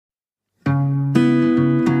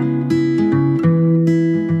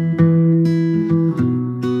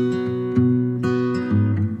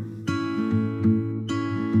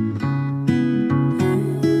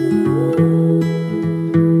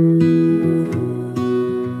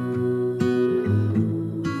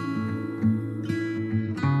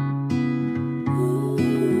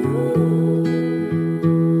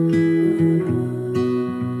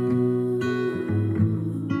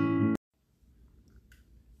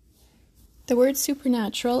The word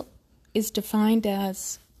supernatural is defined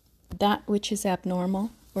as that which is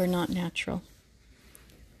abnormal or not natural,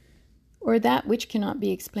 or that which cannot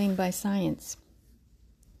be explained by science.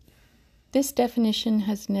 This definition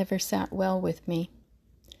has never sat well with me,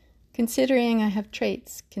 considering I have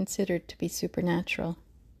traits considered to be supernatural.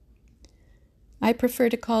 I prefer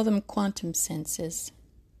to call them quantum senses.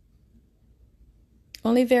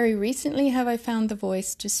 Only very recently have I found the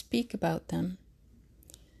voice to speak about them.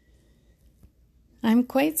 I'm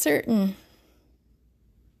quite certain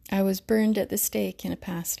I was burned at the stake in a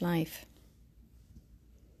past life.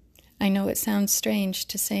 I know it sounds strange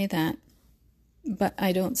to say that, but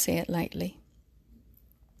I don't say it lightly.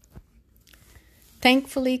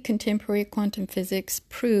 Thankfully, contemporary quantum physics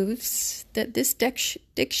proves that this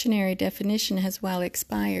dictionary definition has well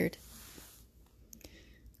expired.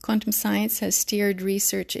 Quantum science has steered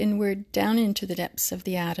research inward down into the depths of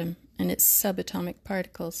the atom and its subatomic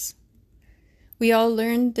particles. We all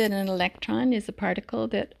learned that an electron is a particle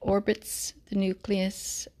that orbits the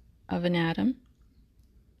nucleus of an atom.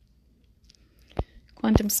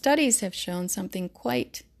 Quantum studies have shown something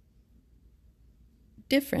quite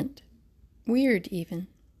different, weird even.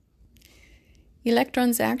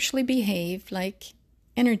 Electrons actually behave like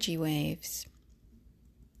energy waves.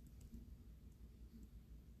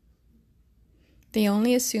 They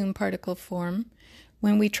only assume particle form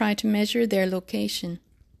when we try to measure their location.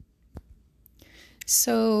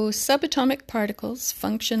 So subatomic particles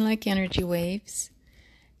function like energy waves,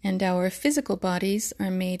 and our physical bodies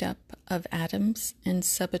are made up of atoms and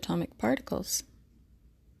subatomic particles.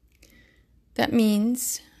 That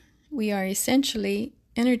means we are essentially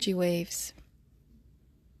energy waves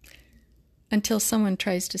until someone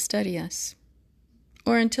tries to study us,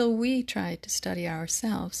 or until we try to study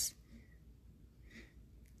ourselves.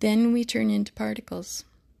 Then we turn into particles.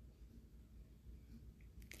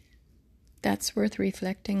 That's worth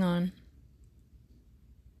reflecting on.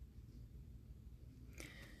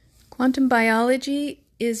 Quantum biology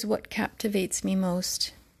is what captivates me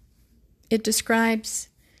most. It describes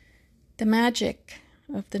the magic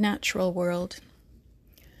of the natural world.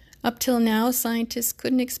 Up till now, scientists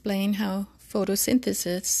couldn't explain how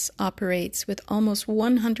photosynthesis operates with almost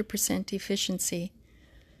 100% efficiency.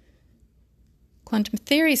 Quantum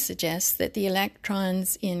theory suggests that the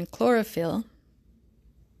electrons in chlorophyll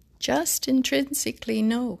just intrinsically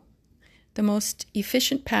know the most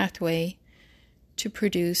efficient pathway to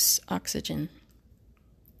produce oxygen.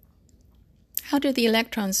 How do the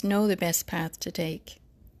electrons know the best path to take?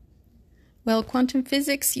 Well, quantum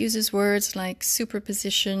physics uses words like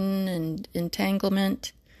superposition and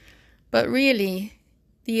entanglement, but really,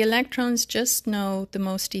 the electrons just know the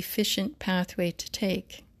most efficient pathway to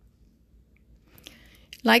take.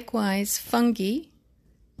 Likewise, fungi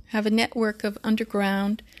have a network of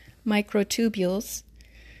underground microtubules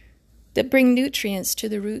that bring nutrients to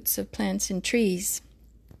the roots of plants and trees.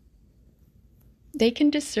 They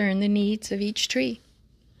can discern the needs of each tree,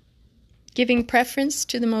 giving preference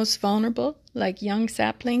to the most vulnerable, like young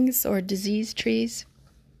saplings or diseased trees.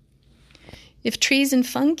 If trees and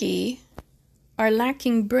fungi are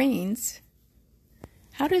lacking brains,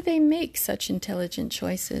 how do they make such intelligent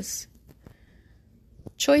choices?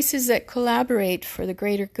 Choices that collaborate for the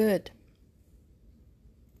greater good.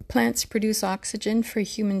 Plants produce oxygen for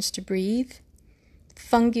humans to breathe.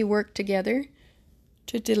 Fungi work together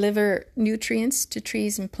to deliver nutrients to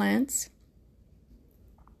trees and plants.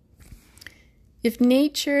 If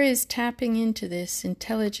nature is tapping into this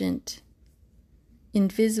intelligent,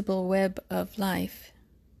 invisible web of life,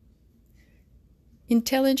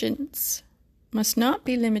 intelligence must not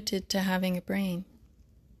be limited to having a brain.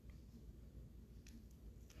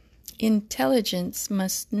 Intelligence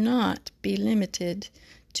must not be limited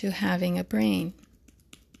to having a brain.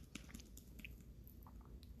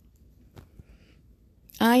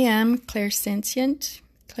 I am clairsentient,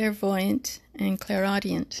 clairvoyant, and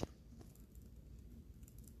clairaudient.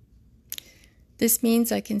 This means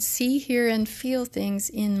I can see, hear, and feel things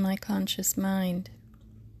in my conscious mind.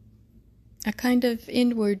 A kind of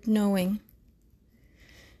inward knowing.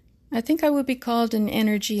 I think I would be called an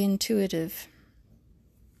energy intuitive.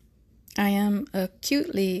 I am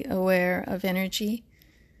acutely aware of energy,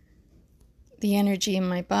 the energy in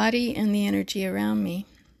my body and the energy around me.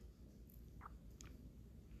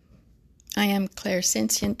 I am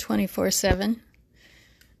clairsentient 24/7.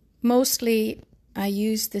 Mostly, I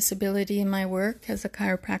use this ability in my work as a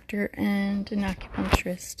chiropractor and an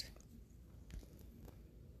acupuncturist.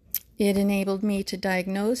 It enabled me to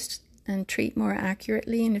diagnose and treat more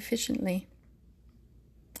accurately and efficiently.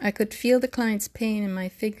 I could feel the client's pain in my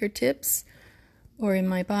fingertips or in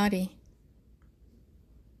my body.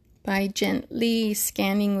 By gently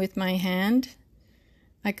scanning with my hand,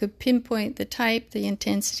 I could pinpoint the type, the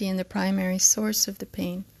intensity, and the primary source of the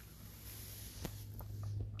pain.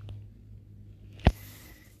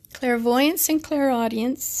 Clairvoyance and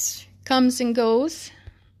clairaudience comes and goes.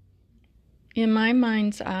 In my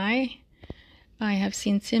mind's eye, I have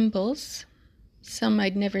seen symbols, some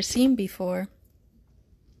I'd never seen before.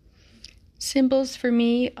 Symbols for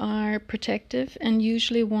me are protective and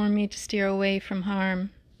usually warn me to steer away from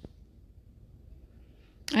harm.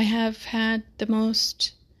 I have had the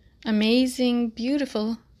most amazing,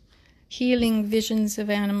 beautiful, healing visions of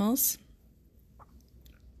animals.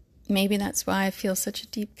 Maybe that's why I feel such a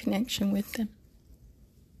deep connection with them.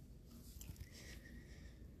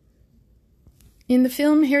 In the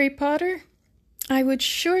film Harry Potter, I would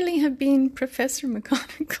surely have been Professor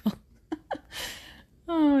McGonagall.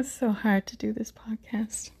 Oh, it's so hard to do this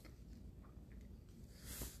podcast.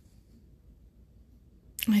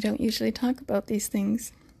 I don't usually talk about these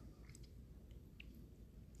things.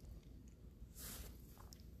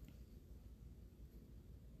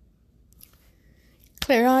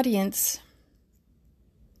 Clairaudience.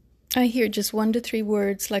 I hear just 1 to 3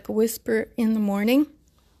 words like a whisper in the morning,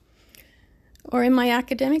 or in my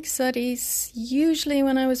academic studies, usually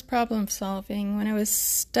when I was problem solving, when I was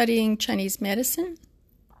studying Chinese medicine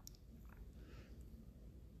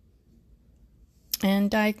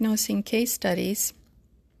and diagnosing case studies,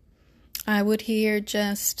 I would hear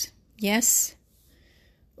just yes,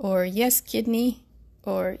 or yes kidney,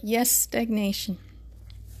 or yes stagnation.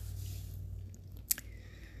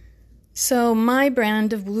 So my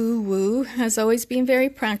brand of woo-woo has always been very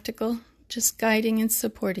practical, just guiding and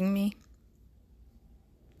supporting me.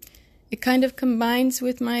 It kind of combines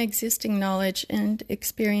with my existing knowledge and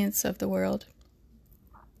experience of the world.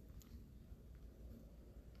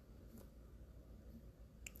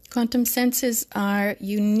 Quantum senses are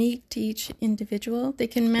unique to each individual. They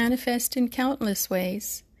can manifest in countless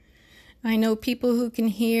ways. I know people who can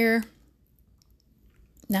hear,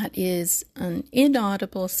 that is an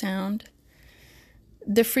inaudible sound,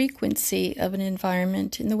 the frequency of an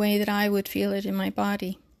environment in the way that I would feel it in my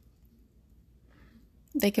body.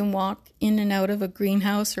 They can walk in and out of a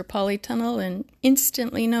greenhouse or polytunnel and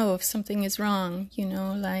instantly know if something is wrong,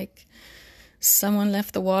 like someone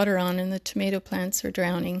left the water on and the tomato plants are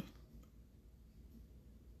drowning,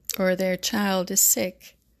 or their child is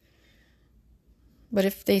sick. But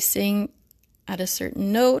if they sing at a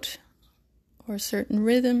certain note or a certain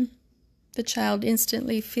rhythm, the child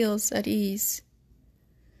instantly feels at ease.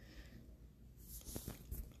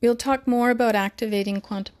 We'll talk more about activating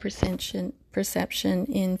quantum perception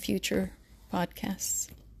in future podcasts.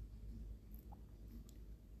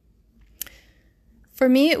 For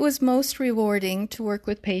me, it was most rewarding to work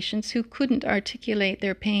with patients who couldn't articulate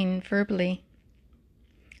their pain verbally.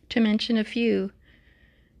 To mention a few,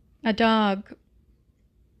 a dog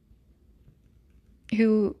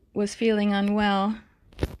who was feeling unwell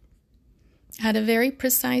had a very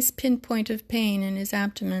precise pinpoint of pain in his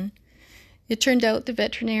abdomen. It turned out the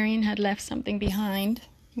veterinarian had left something behind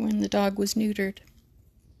when the dog was neutered.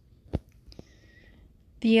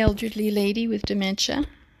 The elderly lady with dementia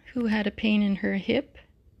who had a pain in her hip.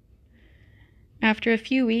 After a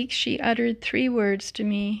few weeks, she uttered 3 words to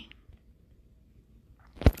me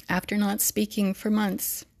after not speaking for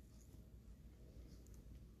months.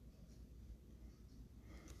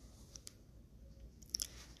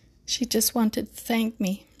 She just wanted to thank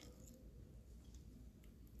me.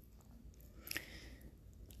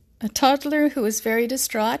 A toddler who was very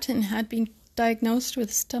distraught and had been diagnosed with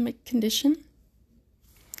a stomach condition.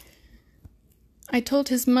 I told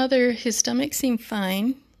his mother his stomach seemed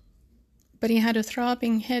fine, but he had a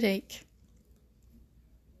throbbing headache.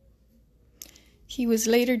 He was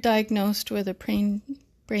later diagnosed with a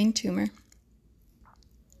brain tumor.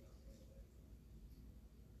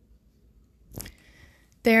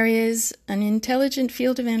 There is an intelligent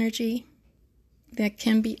field of energy that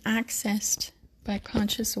can be accessed by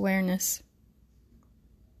conscious awareness.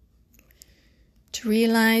 To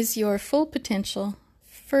realize your full potential,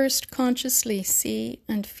 first consciously see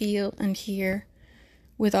and feel and hear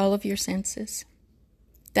with all of your senses.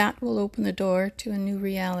 That will open the door to a new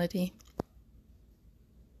reality.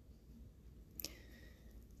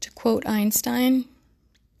 To quote Einstein,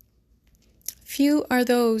 "Few are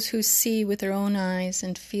those who see with their own eyes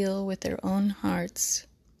and feel with their own hearts.